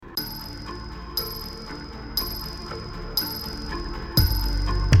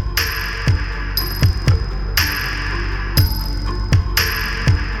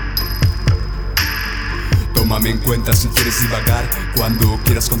tómame en cuenta si quieres divagar. Cuando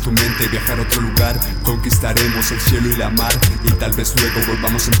quieras con tu mente viajar a otro lugar, conquistaremos el cielo y la mar, y tal vez luego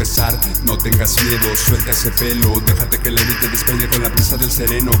volvamos a empezar. No tengas miedo, suelta ese pelo, déjate que la vida te despeine con la brisa del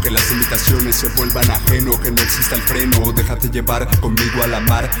sereno, que las limitaciones se vuelvan ajeno, que no exista el freno. Déjate llevar conmigo a la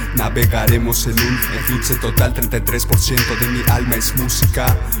mar, navegaremos en un eclipse total. 33% de mi alma es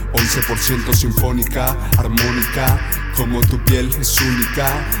música, 11% sinfónica, armónica, como tu piel es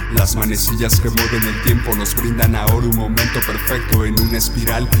única. Las manecillas que mueven el tiempo nos brindan ahora un momento perfecto en una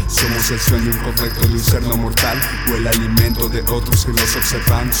espiral. Somos el sueño incorrecto de un ser no mortal, o el alimento de otros que nos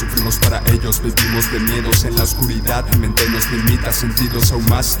observan. Sufrimos para ellos, vivimos de miedos en la oscuridad. Mente nos limita, sentidos aún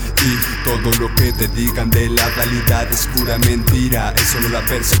más, y todo lo que te digan de la realidad es pura mentira. Es solo la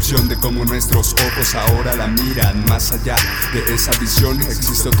percepción de cómo nuestros ojos ahora la miran. Más allá de esa visión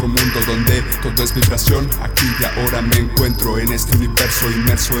existe otro mundo donde todo es vibración. Aquí y ahora me encuentro en este universo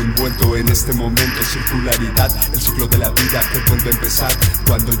inmerso, envuelto en este momento. Circularidad, el ciclo de la vida que vuelve a empezar.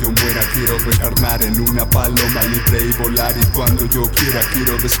 Cuando yo muera quiero reencarnar en una paloma libre y volar, y cuando yo quiera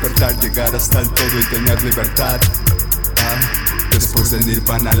quiero despertar, llegar hasta el todo y tener libertad. Después del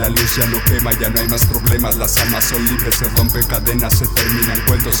nirvana la luz ya no quema, ya no hay más problemas, las almas son libres, se rompen cadenas, se termina el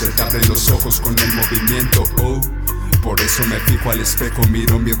cuento, se te abren los ojos con el movimiento. Por eso me fijo al espejo,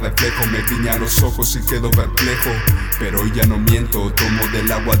 miro mi reflejo, me guiña los ojos y quedo perplejo. Pero hoy ya no miento, tomo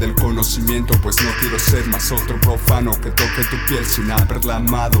del agua del conocimiento, pues no quiero ser más otro profano que toque tu piel sin haberla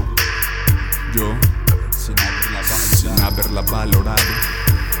amado. Yo, sin haberla valorado.